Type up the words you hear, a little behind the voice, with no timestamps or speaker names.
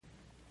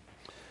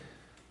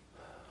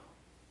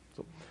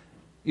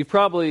You've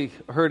probably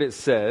heard it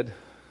said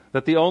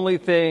that the only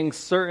things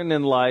certain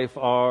in life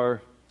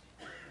are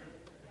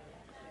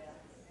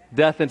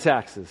death and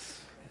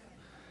taxes.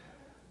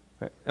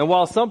 And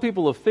while some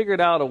people have figured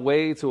out a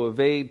way to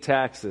evade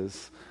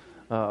taxes,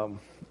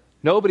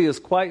 nobody has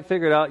quite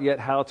figured out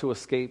yet how to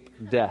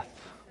escape death.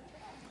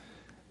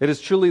 It is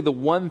truly the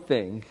one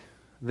thing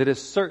that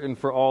is certain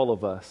for all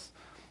of us.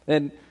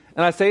 And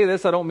I say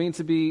this, I don't mean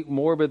to be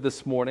morbid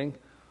this morning,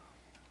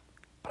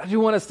 but I do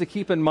want us to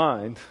keep in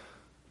mind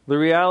the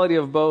reality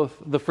of both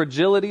the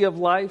fragility of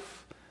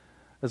life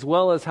as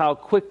well as how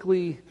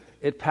quickly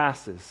it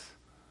passes.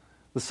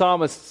 The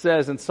psalmist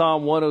says in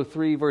Psalm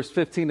 103, verse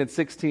 15 and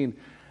 16,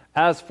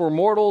 "As for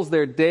mortals,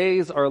 their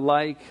days are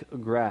like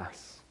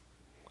grass.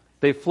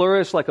 They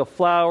flourish like a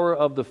flower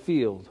of the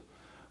field.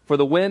 For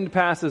the wind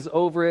passes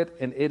over it,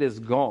 and it is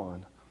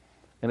gone,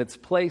 and its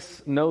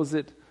place knows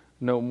it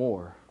no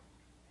more."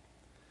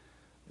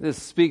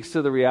 This speaks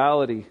to the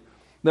reality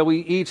that we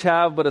each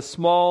have but a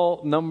small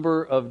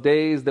number of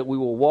days that we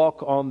will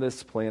walk on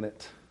this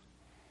planet.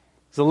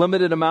 It's a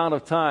limited amount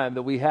of time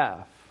that we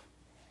have.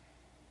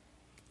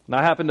 And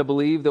I happen to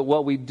believe that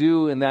what we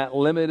do in that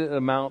limited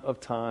amount of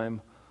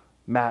time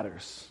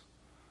matters.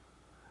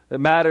 It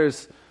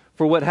matters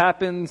for what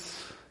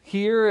happens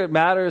here. It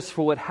matters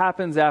for what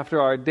happens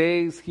after our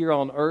days here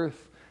on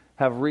earth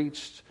have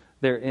reached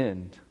their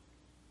end.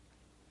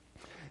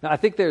 Now, I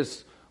think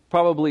there's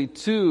probably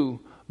two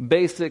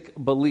basic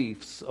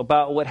beliefs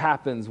about what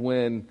happens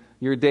when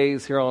your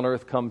days here on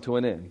earth come to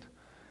an end.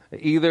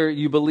 Either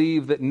you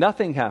believe that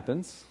nothing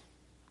happens,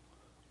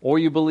 or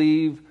you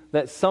believe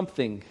that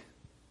something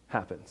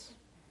happens.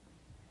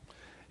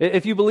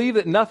 If you believe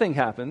that nothing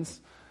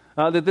happens,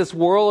 that this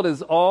world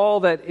is all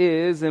that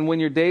is, and when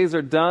your days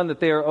are done, that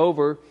they are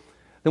over,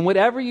 then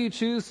whatever you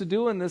choose to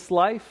do in this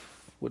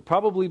life would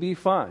probably be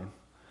fine,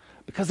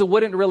 because it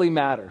wouldn't really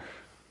matter.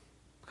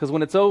 Because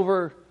when it's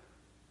over,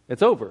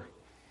 it's over.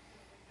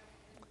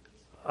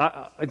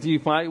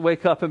 You might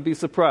wake up and be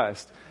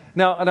surprised.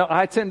 Now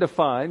I tend to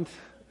find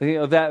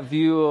that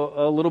view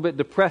a little bit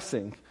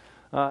depressing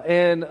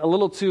and a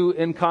little too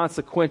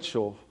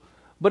inconsequential.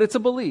 But it's a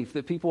belief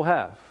that people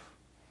have.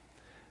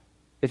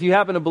 If you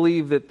happen to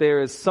believe that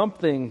there is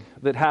something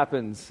that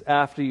happens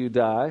after you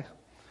die,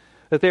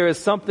 that there is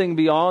something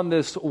beyond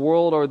this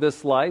world or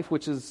this life,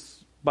 which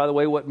is, by the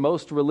way, what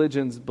most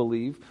religions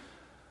believe,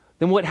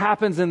 then what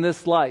happens in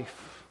this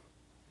life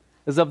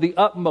is of the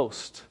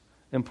utmost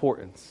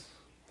importance.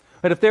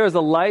 And if there is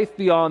a life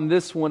beyond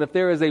this one, if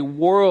there is a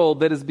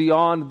world that is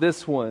beyond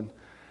this one,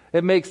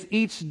 it makes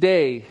each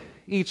day,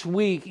 each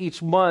week,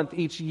 each month,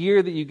 each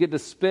year that you get to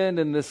spend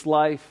in this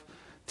life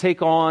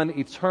take on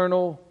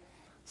eternal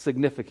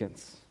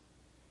significance.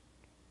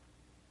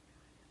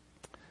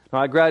 Now,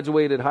 I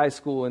graduated high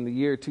school in the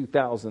year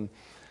 2000.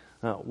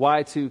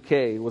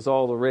 Y2K was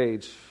all the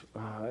rage.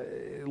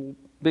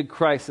 Big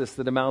crisis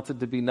that amounted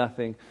to be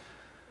nothing.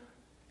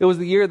 It was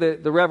the year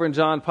that the Reverend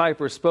John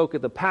Piper spoke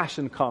at the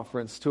Passion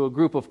Conference to a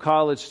group of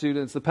college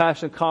students. The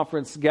Passion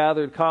Conference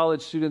gathered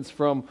college students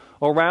from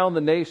around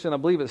the nation. I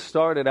believe it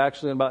started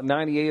actually in about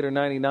 98 or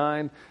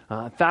 99.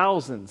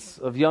 Thousands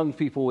of young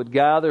people would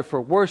gather for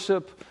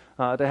worship,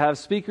 to have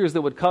speakers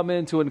that would come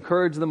in to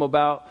encourage them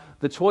about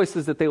the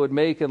choices that they would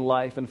make in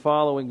life and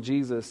following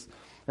Jesus.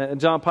 And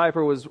John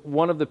Piper was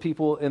one of the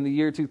people in the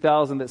year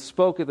 2000 that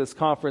spoke at this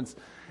conference.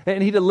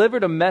 And he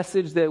delivered a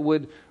message that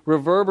would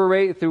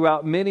reverberate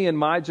throughout many in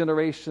my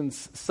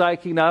generation's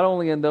psyche, not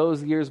only in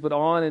those years, but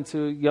on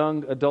into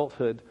young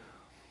adulthood.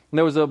 And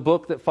there was a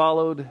book that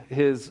followed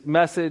his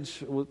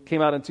message,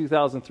 came out in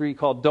 2003,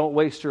 called Don't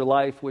Waste Your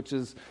Life, which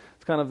is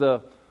it's kind of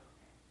the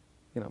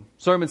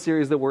sermon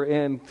series that we're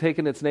in,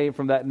 taking its name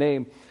from that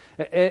name.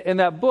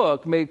 And that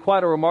book made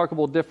quite a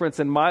remarkable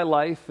difference in my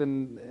life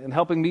and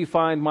helping me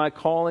find my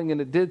calling, and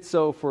it did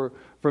so for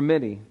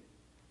many.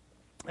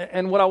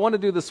 And what I want to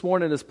do this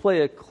morning is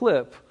play a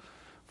clip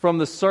from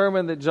the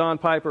sermon that John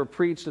Piper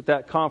preached at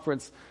that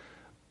conference,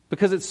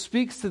 because it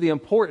speaks to the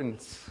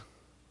importance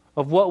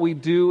of what we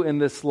do in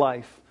this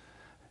life.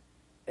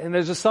 And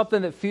there's just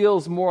something that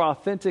feels more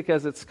authentic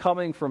as it's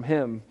coming from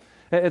him.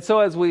 And so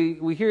as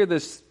we hear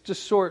this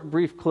just short,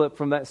 brief clip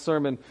from that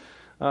sermon,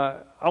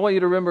 I want you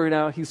to remember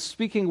now, he's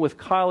speaking with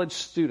college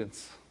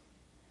students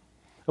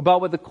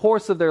about what the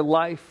course of their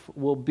life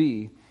will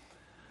be.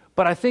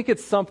 But I think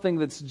it's something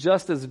that's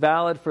just as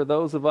valid for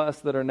those of us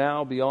that are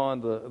now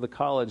beyond the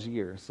college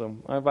year. So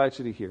I invite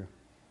you to hear.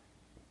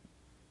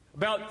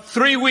 About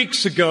 3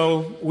 weeks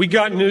ago, we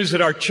got news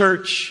at our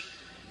church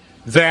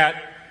that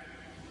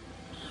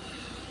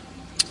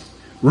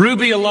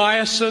Ruby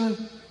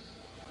Eliason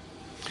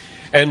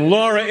and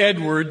Laura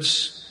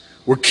Edwards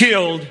were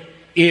killed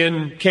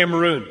in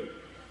Cameroon.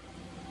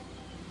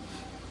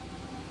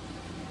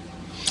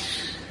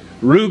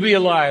 Ruby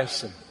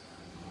Eliason,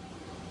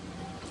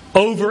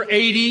 over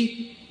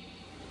 80,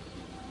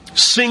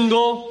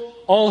 single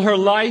all her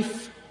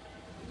life,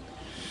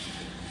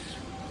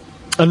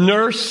 a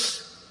nurse,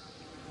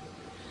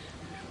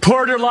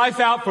 poured her life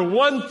out for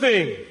one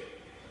thing: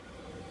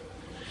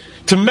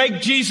 to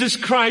make Jesus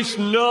Christ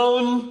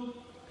known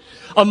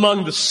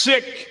among the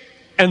sick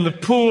and the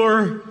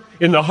poor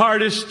in the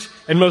hardest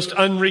and most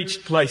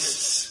unreached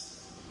places.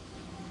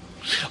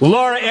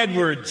 Laura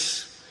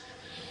Edwards,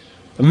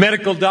 a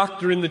medical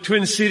doctor in the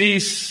Twin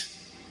Cities,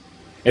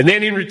 and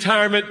then in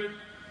retirement,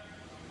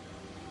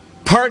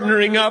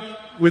 partnering up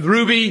with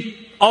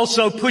Ruby,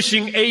 also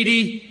pushing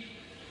 80,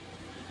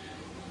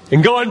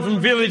 and going from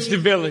village to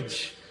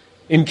village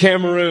in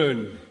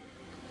Cameroon.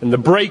 And the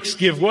brakes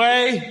give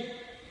way.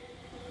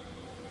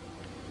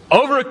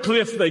 Over a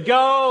cliff they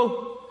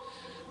go,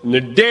 and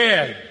they're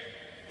dead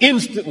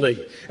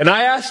instantly. And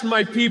I asked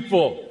my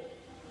people,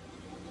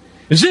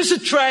 is this a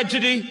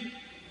tragedy?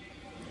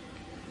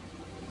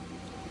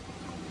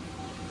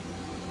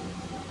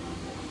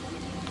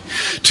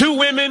 Two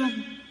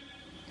women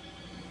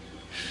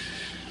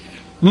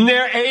in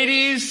their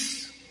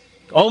 80s,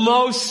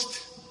 almost.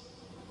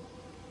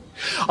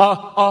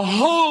 A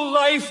whole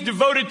life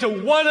devoted to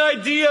one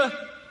idea,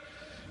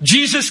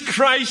 Jesus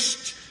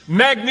Christ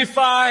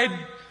magnified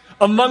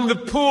among the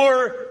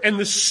poor and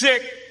the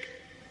sick,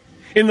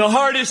 in the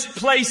hardest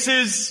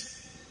places.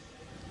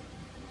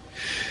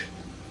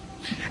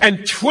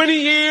 And 20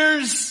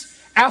 years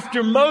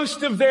after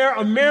most of their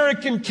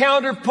American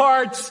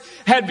counterparts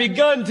had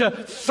begun to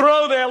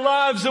throw their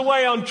lives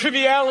away on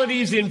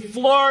trivialities in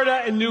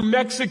Florida and New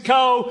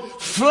Mexico,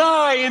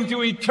 fly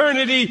into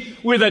eternity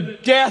with a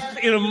death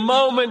in a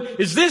moment.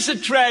 Is this a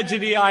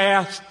tragedy, I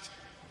asked?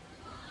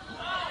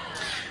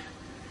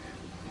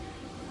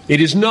 It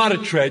is not a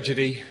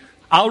tragedy.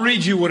 I'll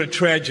read you what a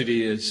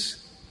tragedy is.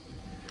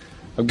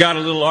 I've got a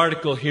little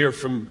article here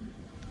from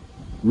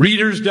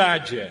Reader's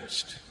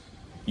Digest.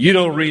 You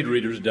don't read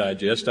Reader's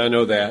Digest, I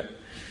know that.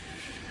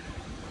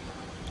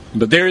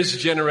 But there is a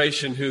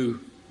generation who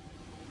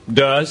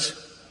does.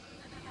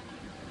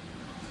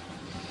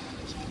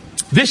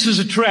 This is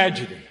a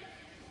tragedy.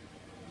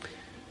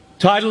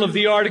 Title of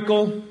the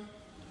article,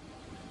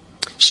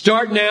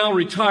 Start Now,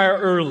 Retire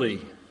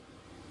Early.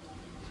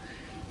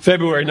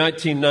 February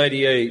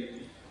 1998.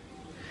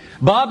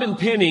 Bob and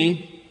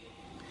Penny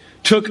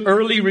took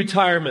early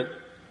retirement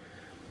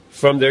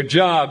from their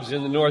jobs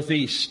in the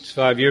Northeast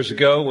 5 years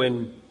ago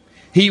when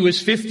he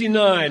was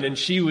 59 and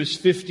she was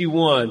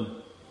 51.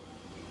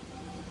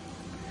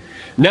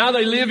 Now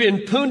they live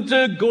in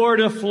Punta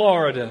Gorda,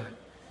 Florida,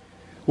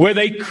 where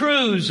they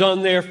cruise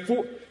on their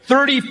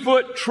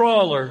 30-foot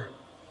trawler,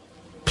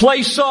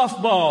 play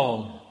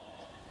softball,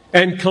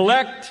 and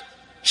collect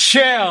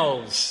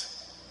shells.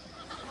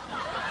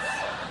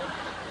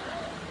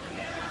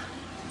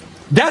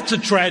 That's a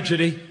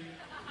tragedy.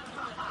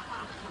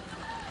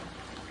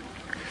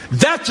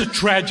 That's a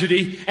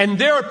tragedy. And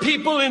there are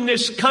people in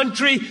this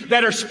country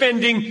that are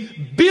spending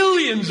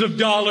billions of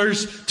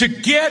dollars to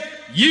get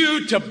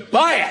you to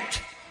buy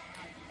it.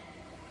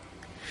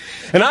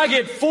 And I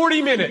get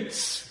 40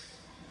 minutes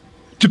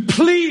to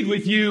plead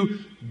with you,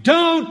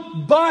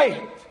 don't buy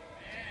it.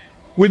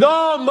 With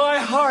all my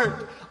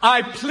heart,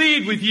 I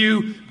plead with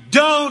you,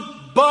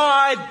 don't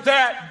buy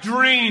that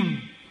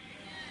dream.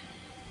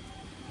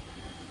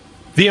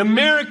 The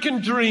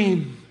American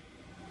dream.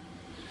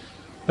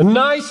 A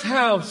nice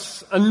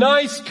house, a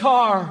nice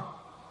car,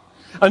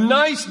 a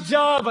nice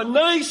job, a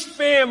nice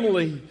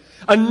family,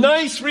 a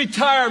nice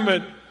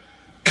retirement,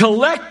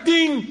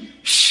 collecting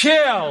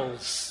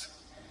shells.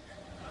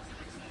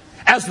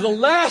 As the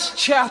last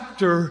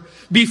chapter,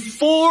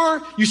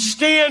 before you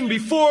stand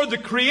before the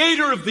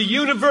Creator of the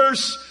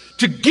universe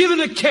to give an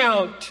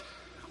account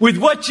with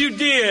what you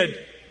did.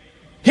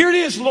 Here it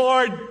is,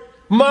 Lord,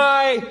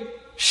 my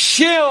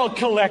shell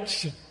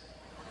collection.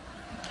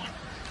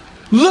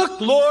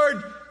 Look,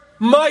 Lord,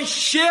 my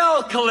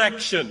shell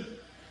collection.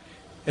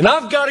 And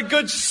I've got a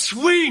good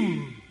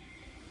swing.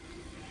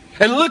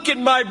 And look at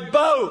my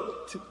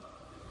boat.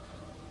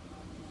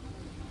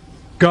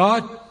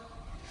 God,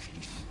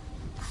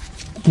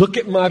 look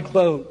at my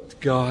boat,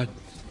 God.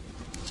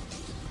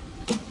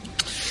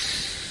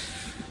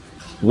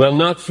 Well,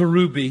 not for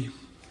Ruby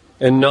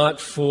and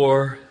not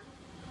for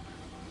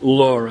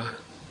Laura.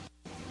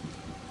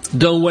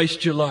 Don't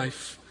waste your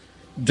life.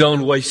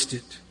 Don't waste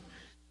it.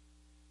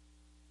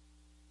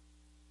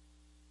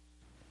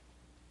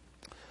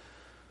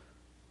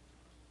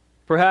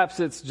 Perhaps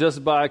it's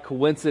just by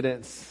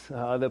coincidence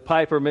that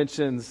Piper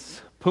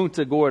mentions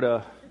Punta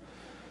Gorda.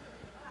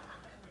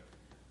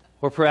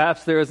 Or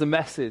perhaps there is a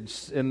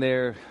message in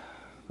there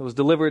that was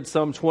delivered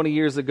some 20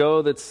 years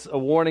ago that's a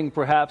warning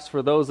perhaps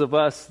for those of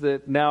us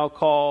that now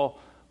call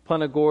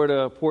Punta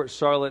Gorda, Port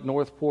Charlotte,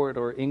 Northport,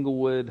 or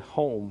Inglewood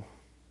home.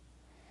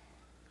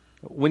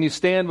 When you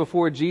stand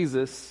before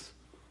Jesus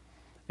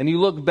and you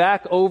look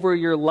back over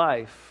your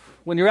life,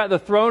 when you're at the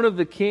throne of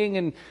the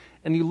King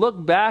and you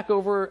look back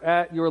over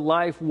at your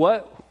life,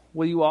 what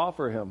will you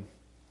offer him?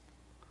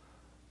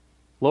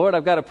 Lord,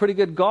 I've got a pretty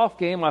good golf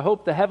game. I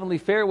hope the heavenly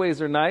fairways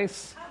are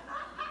nice.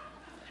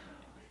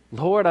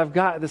 Lord, I've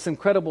got this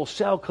incredible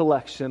shell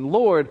collection.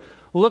 Lord,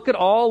 look at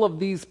all of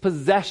these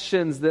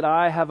possessions that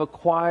I have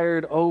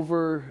acquired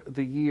over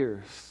the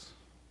years.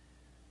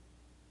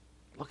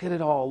 Look at it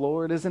all,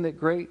 Lord. Isn't it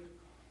great?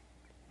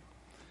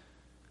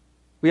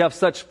 We have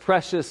such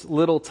precious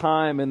little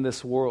time in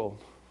this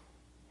world.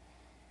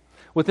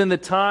 Within the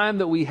time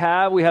that we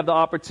have the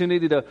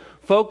opportunity to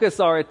focus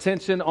our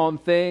attention on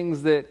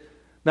things that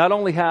not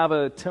only have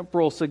a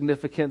temporal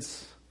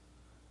significance,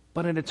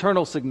 but an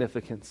eternal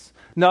significance.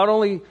 Not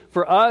only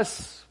for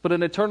us, but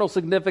an eternal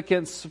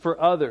significance for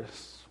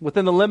others.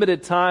 Within the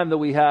limited time that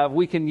we have,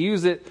 we can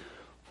use it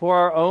for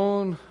our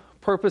own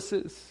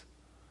purposes,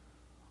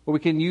 or we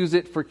can use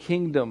it for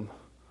kingdom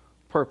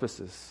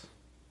purposes.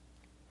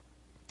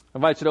 I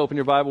invite you to open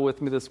your Bible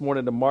with me this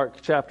morning to Mark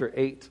chapter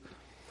 8,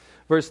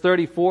 verse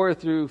 34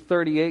 through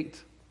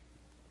 38.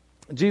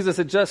 Jesus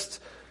had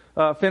just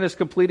finished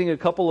completing a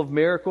couple of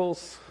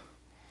miracles.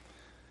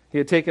 He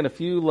had taken a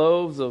few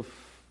loaves of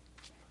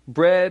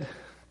bread,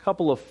 a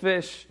couple of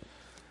fish,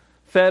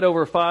 fed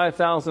over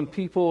 5,000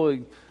 people.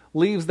 He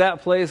leaves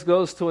that place,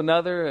 goes to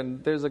another,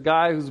 and there's a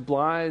guy who's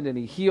blind, and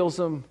he heals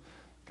him.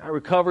 The guy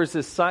recovers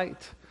his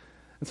sight.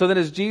 And so then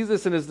as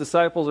Jesus and his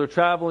disciples are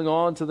traveling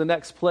on to the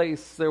next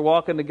place, they're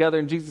walking together,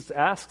 and Jesus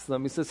asks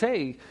them, he says,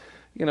 hey,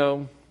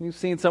 you've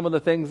seen some of the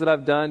things that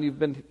I've done. You've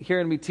been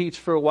hearing me teach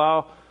for a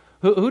while.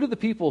 Who do the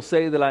people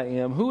say that I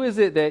am? Who is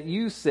it that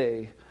you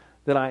say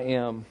that I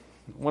am?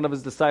 One of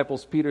his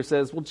disciples, Peter,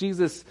 says, well,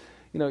 Jesus,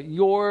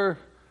 you're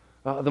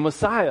the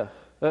Messiah.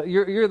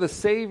 You're the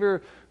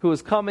Savior who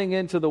is coming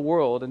into the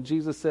world. And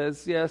Jesus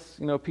says, yes,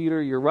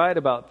 Peter, you're right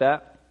about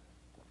that.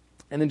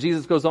 And then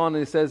Jesus goes on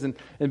and he says,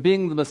 and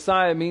being the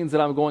Messiah means that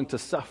I'm going to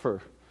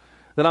suffer,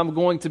 that I'm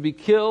going to be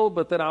killed,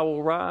 but that I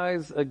will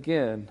rise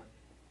again.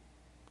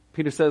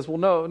 Peter says, well,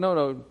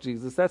 no,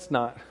 Jesus, that's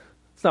not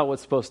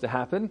what's supposed to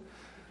happen.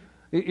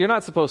 You're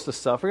not supposed to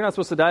suffer. You're not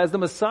supposed to die. As the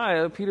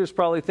Messiah, Peter's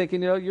probably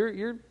thinking, you're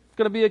going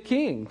to be a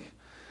king.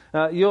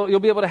 You'll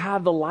be able to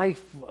have the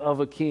life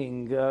of a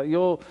king.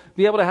 You'll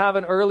be able to have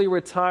an early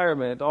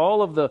retirement.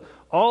 All of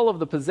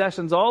the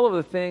possessions, all of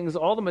the things,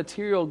 all the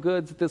material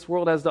goods that this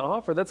world has to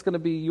offer, that's going to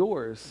be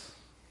yours.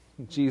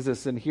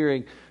 Jesus, in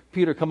hearing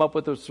Peter come up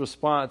with this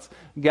response,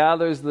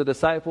 gathers the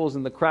disciples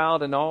and the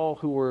crowd and all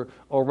who were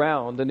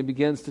around, and he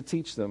begins to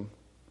teach them.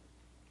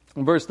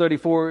 In verse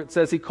 34, it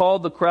says, he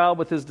called the crowd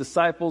with his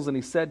disciples, and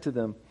he said to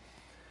them,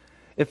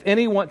 if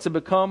any want to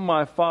become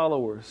my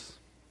followers,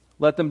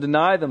 let them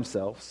deny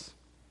themselves,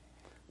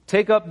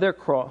 take up their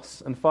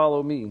cross, and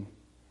follow me.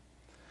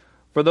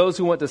 For those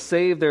who want to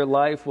save their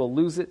life will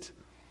lose it,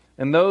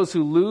 and those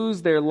who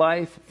lose their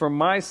life for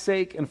my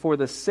sake and for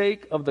the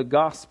sake of the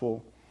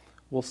gospel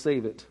will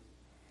save it.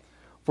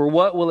 For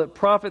what will it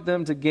profit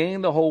them to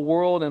gain the whole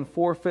world and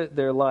forfeit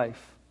their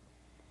life?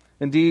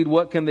 Indeed,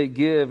 what can they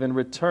give in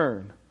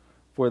return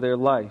for their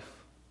life?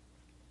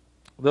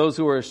 Those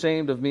who are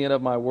ashamed of me and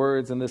of my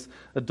words in this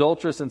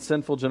adulterous and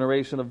sinful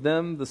generation, of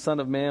them the Son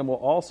of Man will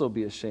also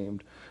be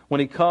ashamed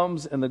when he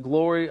comes in the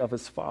glory of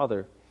his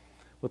Father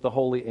with the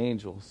holy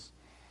angels.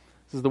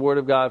 This is the word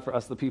of God for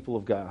us, the people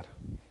of God.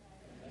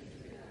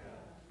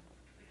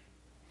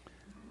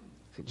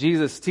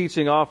 Jesus'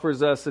 teaching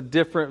offers us a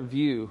different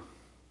view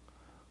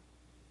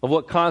of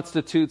what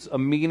constitutes a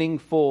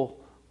meaningful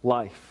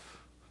life.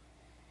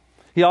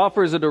 He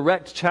offers a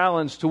direct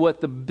challenge to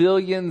what the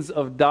billions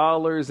of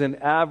dollars in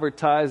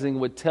advertising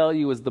would tell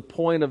you is the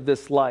point of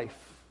this life.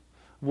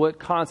 What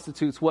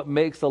constitutes, what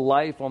makes a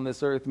life on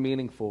this earth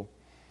meaningful.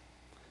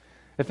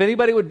 If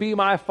anybody would be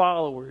my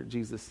follower,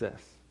 Jesus says,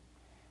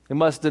 they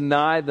must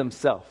deny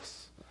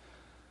themselves.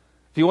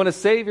 If you want to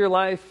save your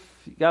life,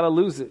 you got to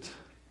lose it.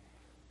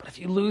 But if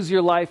you lose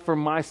your life for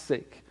my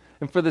sake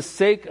and for the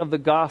sake of the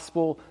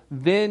gospel,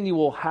 then you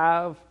will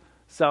have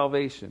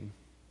salvation.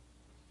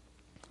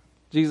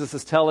 Jesus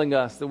is telling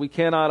us that we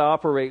cannot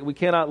operate, we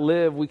cannot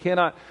live, we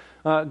cannot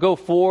go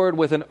forward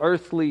with an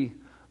earthly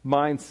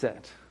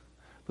mindset.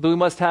 But that we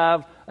must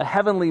have a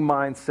heavenly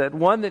mindset,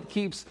 one that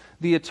keeps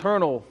the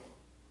eternal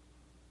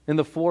in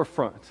the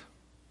forefront.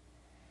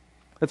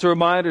 It's a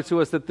reminder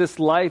to us that this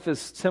life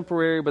is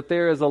temporary, but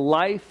there is a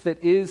life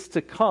that is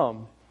to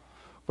come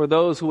for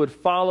those who would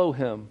follow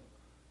him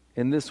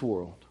in this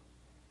world.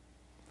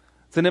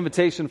 It's an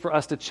invitation for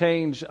us to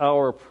change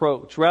our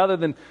approach. Rather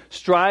than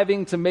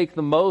striving to make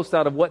the most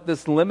out of what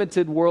this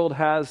limited world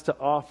has to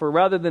offer,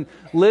 rather than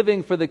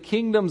living for the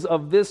kingdoms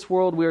of this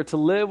world, we are to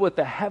live with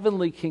the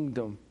heavenly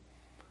kingdom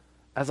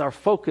as our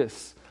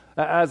focus,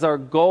 as our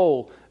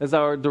goal, as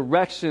our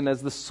direction,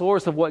 as the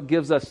source of what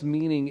gives us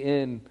meaning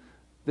in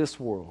this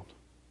world.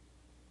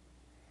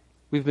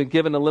 We've been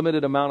given a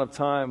limited amount of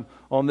time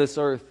on this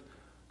earth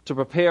to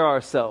prepare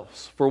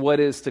ourselves for what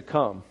is to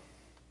come.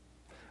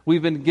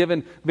 We've been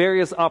given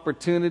various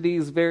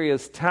opportunities,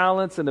 various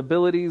talents and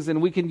abilities, and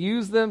we can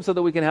use them so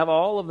that we can have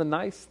all of the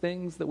nice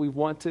things that we've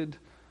wanted.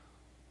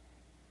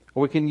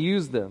 Or we can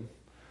use them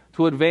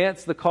to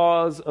advance the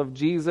cause of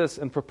Jesus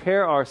and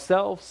prepare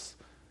ourselves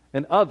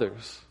and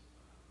others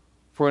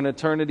for an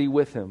eternity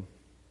with him.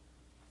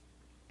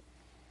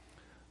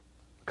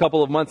 A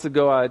couple of months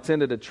ago, I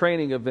attended a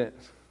training event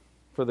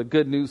for the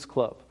Good News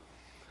Club.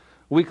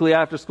 Weekly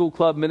after-school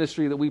club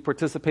ministry that we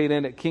participate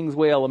in at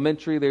Kingsway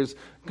Elementary. There's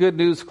Good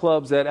News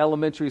Clubs at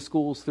elementary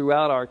schools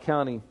throughout our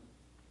county.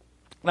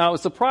 Now, I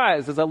was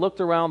surprised as I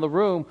looked around the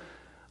room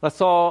I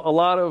saw a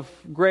lot of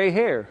gray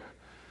hair.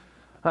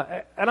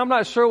 And I'm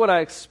not sure what I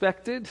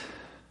expected,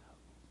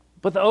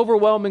 but the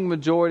overwhelming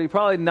majority,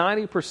 probably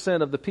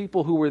 90% of the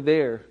people who were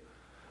there,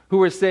 who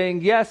were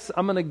saying, yes,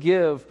 I'm going to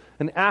give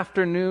an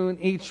afternoon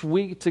each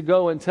week to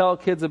go and tell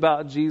kids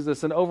about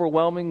Jesus, an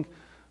overwhelming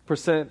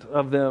percent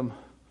of them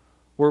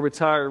were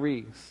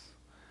retirees.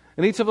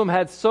 And each of them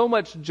had so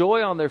much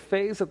joy on their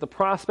face at the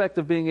prospect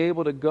of being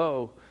able to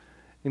go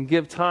and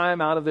give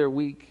time out of their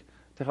week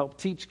to help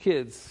teach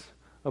kids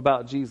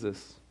about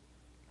Jesus.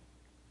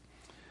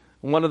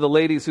 One of the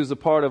ladies who's a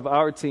part of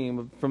our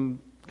team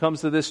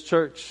comes to this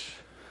church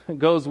and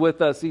goes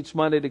with us each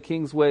Monday to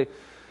Kingsway,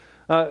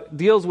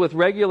 deals with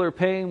regular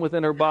pain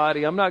within her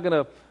body. I'm not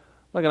gonna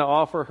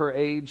offer her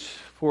age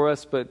for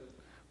us, but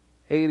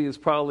 80 is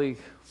probably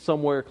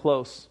somewhere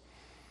close.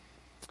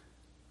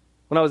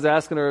 When I was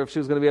asking her if she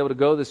was going to be able to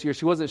go this year,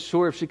 she wasn't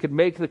sure if she could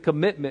make the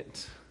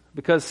commitment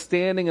because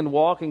standing and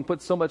walking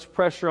put so much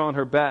pressure on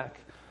her back.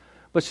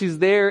 But she's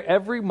there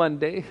every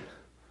Monday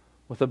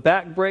with a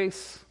back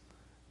brace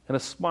and a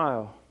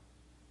smile.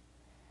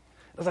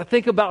 As I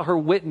think about her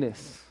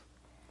witness,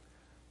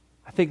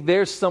 I think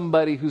there's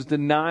somebody who's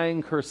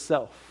denying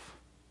herself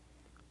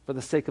for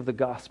the sake of the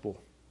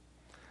gospel.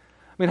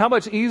 I mean, how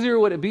much easier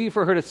would it be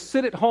for her to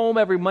sit at home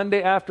every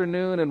Monday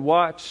afternoon and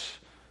watch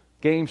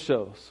game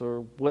shows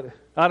or what?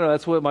 I don't know,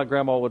 that's what my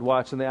grandma would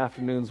watch in the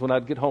afternoons when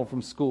I'd get home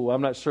from school.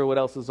 I'm not sure what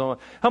else is on.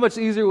 How much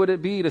easier would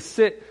it be to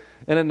sit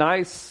in a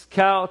nice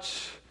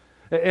couch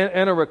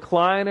and a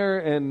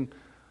recliner and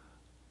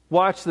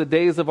watch the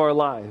days of our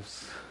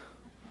lives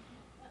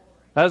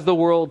as the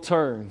world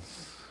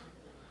turns,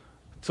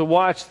 to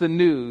watch the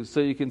news so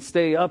you can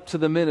stay up to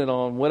the minute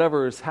on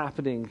whatever is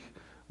happening,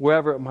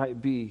 wherever it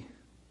might be.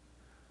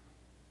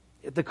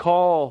 The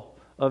call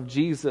of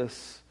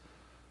Jesus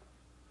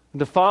and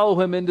to follow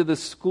him into the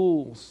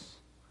schools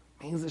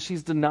means that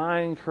she's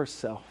denying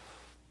herself,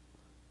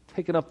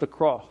 taking up the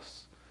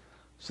cross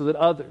so that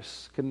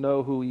others can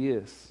know who he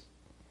is.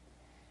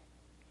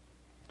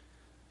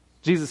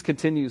 Jesus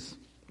continues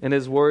in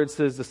his words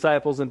to his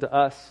disciples and to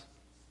us.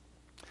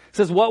 He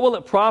says, what will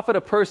it profit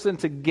a person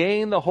to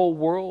gain the whole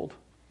world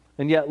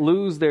and yet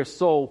lose their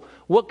soul?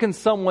 What can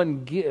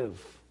someone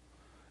give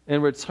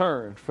in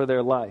return for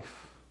their life?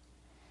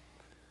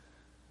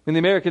 And the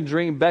American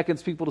dream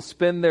beckons people to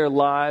spend their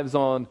lives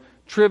on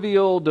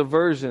trivial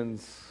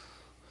diversions,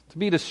 to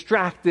be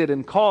distracted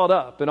and caught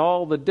up in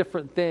all the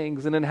different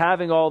things and in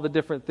having all the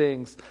different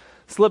things,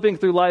 slipping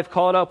through life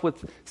caught up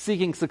with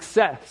seeking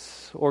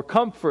success or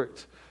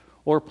comfort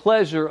or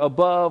pleasure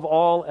above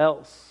all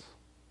else.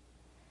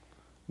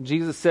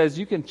 Jesus says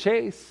you can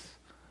chase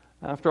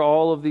after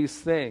all of these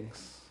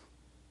things,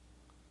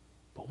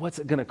 but what's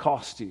it going to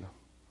cost you?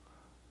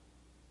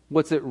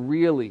 What's it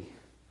really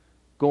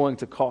going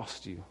to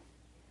cost you?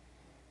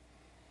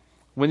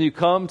 When you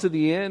come to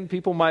the end,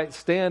 people might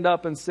stand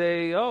up and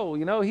say, oh,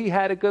 he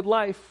had a good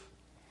life.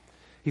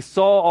 He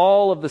saw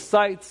all of the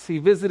sights. He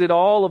visited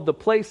all of the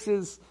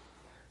places.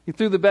 He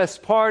threw the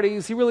best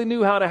parties. He really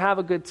knew how to have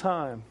a good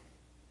time.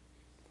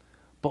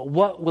 But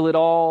what will it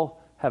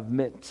all have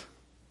meant?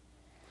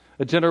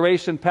 A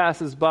generation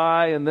passes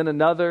by and then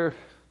another,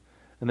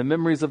 and the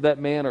memories of that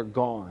man are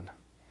gone.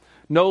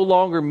 No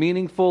longer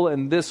meaningful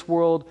in this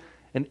world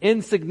and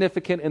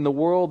insignificant in the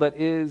world that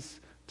is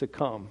to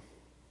come.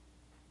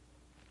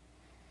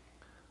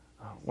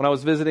 When I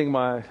was visiting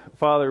my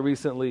father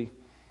recently,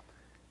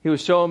 he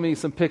was showing me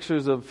some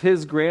pictures of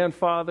his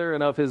grandfather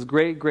and of his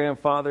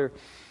great-grandfather.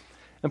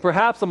 And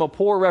perhaps I'm a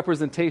poor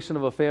representation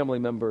of a family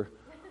member,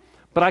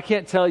 but I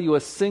can't tell you a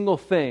single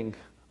thing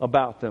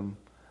about them.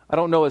 I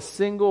don't know a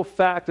single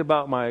fact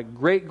about my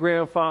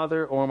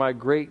great-grandfather or my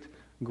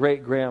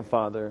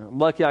great-great-grandfather. I'm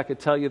lucky I could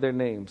tell you their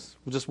names,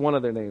 just one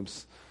of their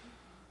names.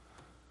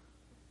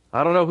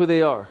 I don't know who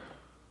they are.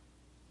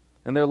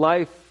 And their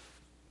life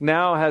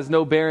now has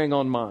no bearing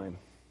on mine.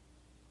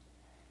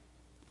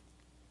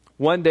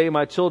 One day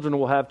my children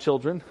will have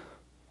children.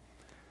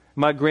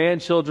 My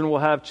grandchildren will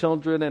have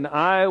children, and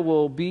I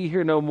will be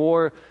here no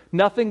more.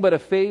 Nothing but a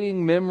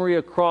fading memory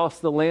across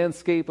the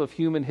landscape of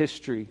human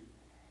history.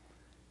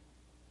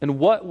 And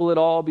what will it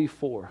all be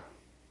for?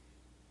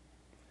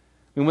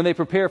 And when they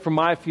prepare for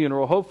my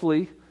funeral,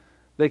 hopefully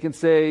they can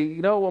say,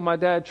 well, my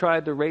dad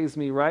tried to raise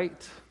me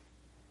right.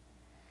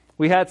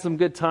 We had some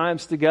good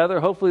times together.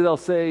 Hopefully they'll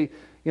say,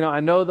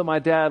 I know that my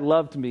dad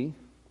loved me,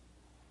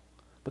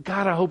 but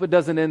God, I hope it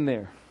doesn't end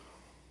there.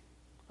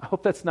 I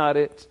hope that's not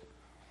it.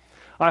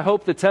 I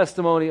hope the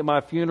testimony at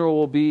my funeral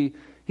will be,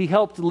 he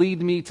helped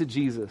lead me to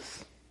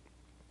Jesus.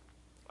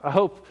 I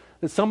hope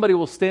that somebody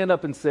will stand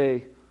up and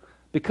say,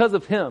 because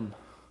of him,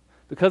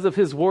 because of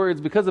his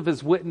words, because of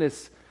his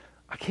witness,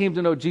 I came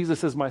to know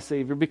Jesus as my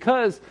Savior.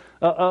 Because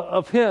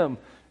of him,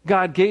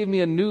 God gave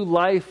me a new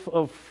life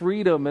of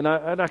freedom, and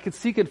I could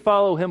seek and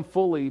follow him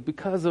fully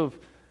because of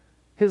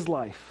his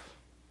life.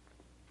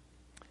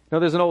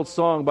 There's an old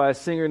song by a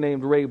singer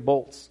named Ray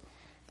Boltz.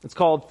 It's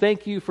called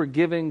Thank You for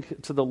Giving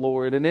to the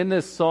Lord. And in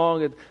this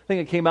song, I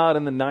think it came out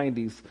in the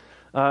 90s.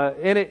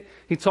 In it,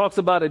 he talks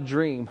about a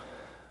dream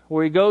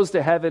where he goes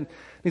to heaven.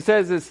 He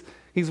says this,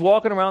 he's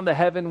walking around the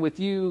heaven with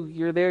you.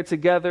 You're there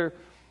together.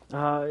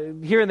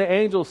 Hearing the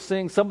angels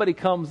sing, somebody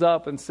comes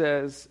up and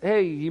says,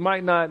 hey, you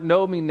might not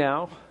know me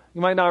now.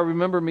 You might not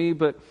remember me,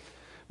 but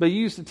you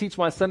used to teach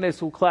my Sunday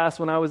school class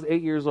when I was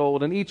 8 years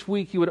old. And each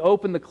week you would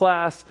open the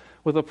class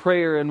with a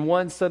prayer. And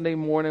one Sunday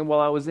morning while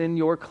I was in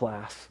your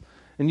class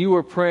and you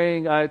were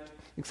praying, I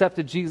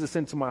accepted Jesus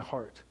into my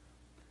heart.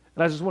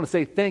 And I just want to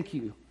say thank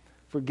you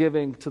for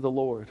giving to the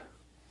Lord.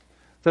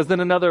 It says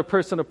then another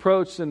person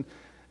approached and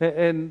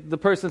the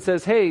person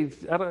says, hey,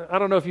 I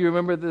don't know if you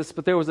remember this,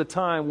 but there was a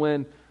time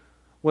when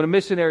a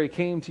missionary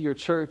came to your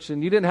church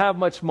and you didn't have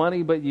much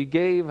money, but you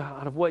gave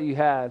out of what you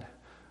had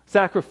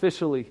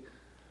sacrificially.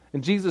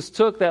 And Jesus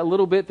took that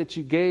little bit that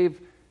you gave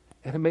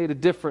and it made a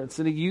difference.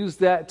 And he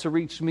used that to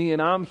reach me.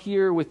 And I'm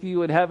here with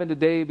you in heaven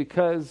today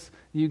because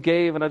you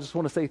gave. And I just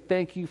want to say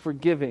thank you for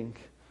giving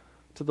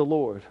to the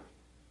Lord.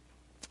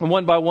 And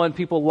one by one,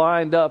 people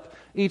lined up,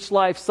 each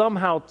life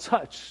somehow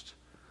touched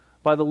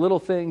by the little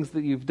things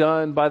that you've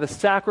done, by the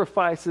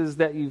sacrifices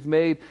that you've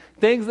made,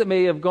 things that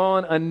may have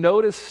gone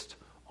unnoticed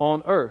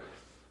on earth,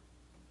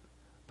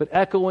 but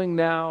echoing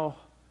now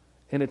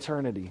in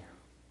eternity.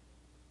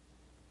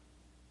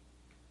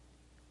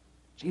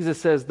 Jesus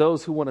says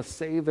those who want to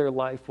save their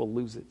life will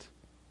lose it.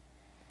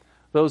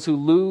 Those who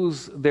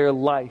lose their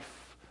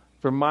life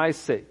for my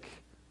sake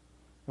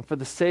and for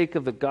the sake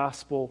of the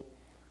gospel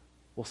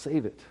will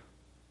save it.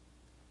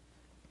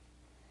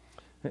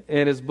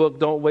 In his book,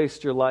 Don't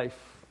Waste Your Life,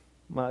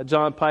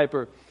 John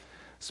Piper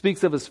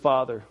speaks of his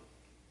father,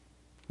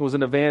 who was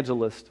an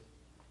evangelist,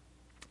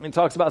 and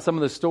talks about some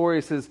of the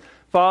stories his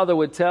father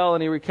would tell.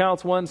 And he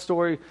recounts one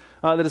story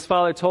that his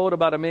father told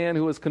about a man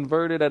who was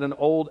converted at an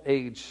old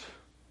age.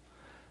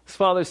 His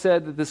father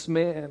said that this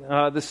man,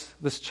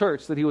 this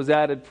church that he was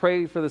at, had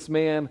prayed for this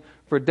man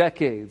for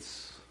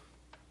decades.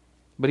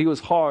 But he was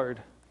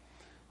hard.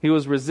 He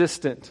was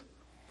resistant.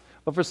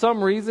 But for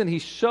some reason, he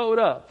showed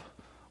up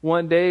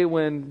one day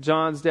when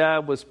John's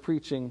dad was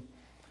preaching.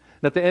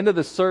 And at the end of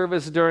the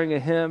service during a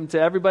hymn, to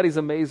everybody's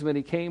amazement,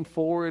 he came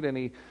forward and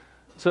he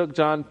took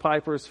John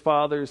Piper's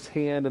father's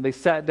hand and they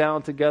sat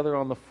down together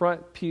on the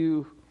front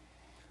pew.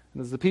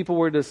 And as the people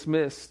were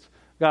dismissed,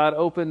 God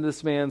opened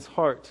this man's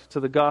heart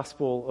to the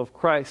gospel of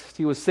Christ.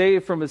 He was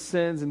saved from his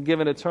sins and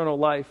given eternal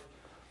life.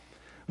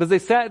 But as they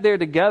sat there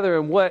together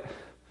in what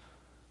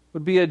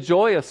would be a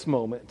joyous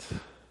moment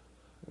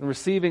in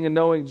receiving and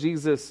knowing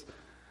Jesus,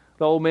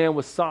 the old man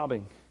was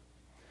sobbing.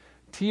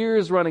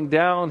 Tears running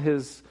down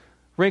his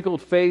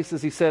wrinkled face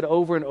as he said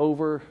over and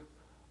over,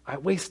 I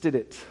wasted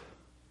it.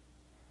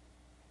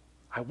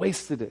 I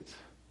wasted it.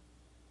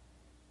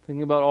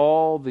 Thinking about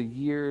all the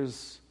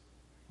years,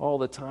 all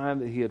the time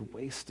that he had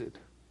wasted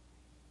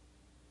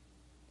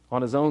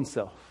on his own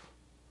self,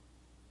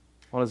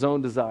 on his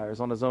own desires,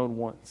 on his own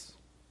wants.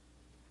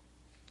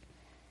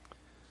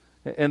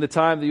 And the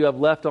time that you have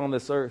left on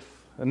this earth,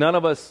 and none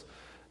of us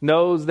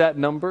knows that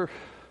number,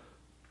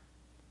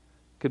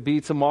 could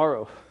be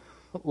tomorrow.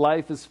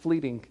 Life is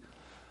fleeting,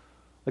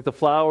 like the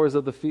flowers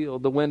of the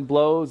field. The wind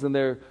blows and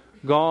they're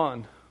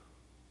gone,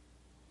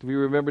 to be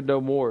remembered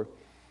no more.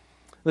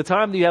 The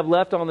time that you have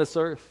left on this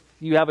earth,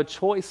 you have a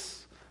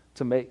choice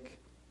to make.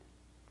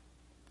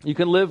 You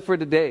can live for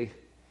today.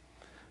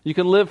 You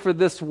can live for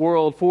this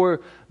world,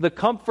 for the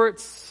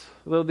comforts,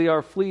 though they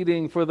are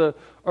fleeting, for the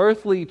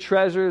earthly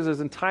treasures,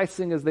 as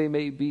enticing as they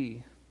may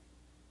be.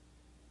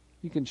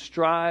 You can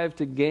strive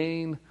to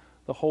gain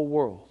the whole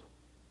world.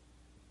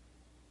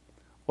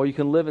 Or you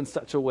can live in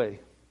such a way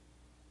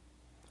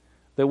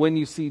that when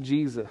you see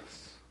Jesus,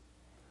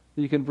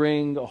 you can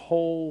bring a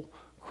whole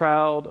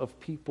crowd of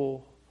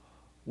people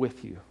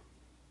with you.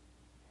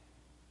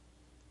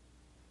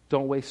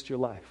 Don't waste your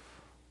life.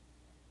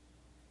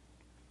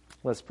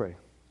 Let's pray.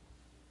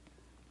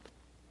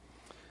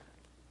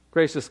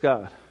 Gracious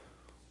God,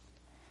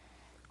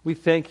 we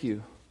thank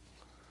you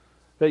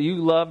that you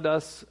loved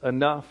us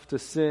enough to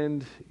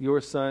send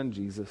your Son,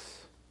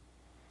 Jesus,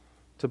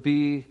 to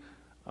be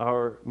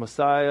our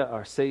Messiah,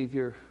 our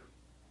Savior,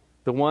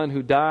 the one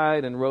who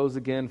died and rose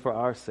again for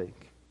our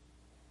sake.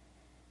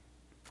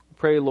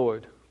 Pray,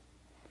 Lord,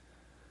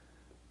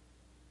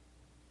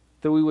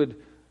 that we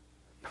would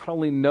not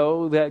only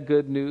know that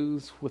good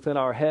news within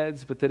our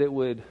heads, but that it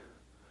would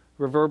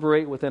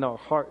reverberate within our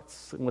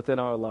hearts and within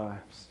our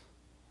lives.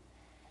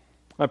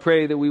 I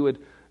pray that we would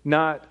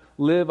not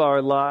live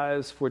our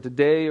lives for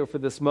today or for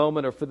this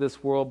moment or for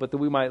this world, but that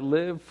we might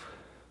live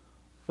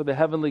for the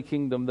heavenly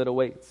kingdom that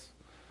awaits.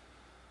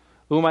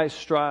 We might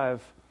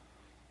strive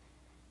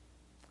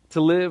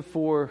to live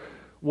for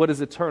what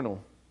is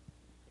eternal.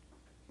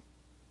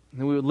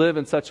 And we would live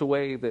in such a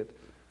way that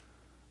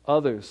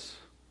others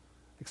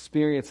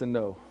experience and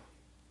know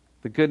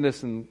the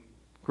goodness and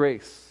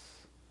grace,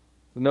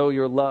 to know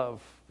your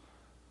love,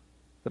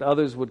 that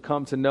others would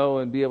come to know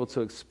and be able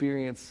to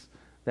experience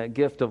that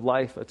gift of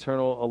life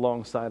eternal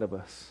alongside of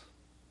us.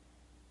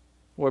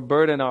 Lord,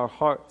 burden our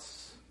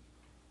hearts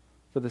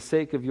for the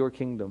sake of your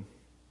kingdom.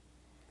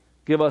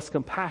 Give us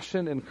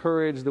compassion and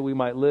courage that we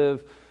might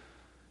live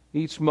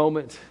each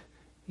moment,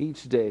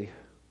 each day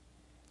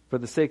for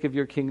the sake of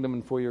your kingdom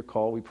and for your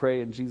call. We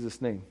pray in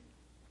Jesus' name.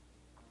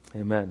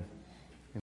 Amen.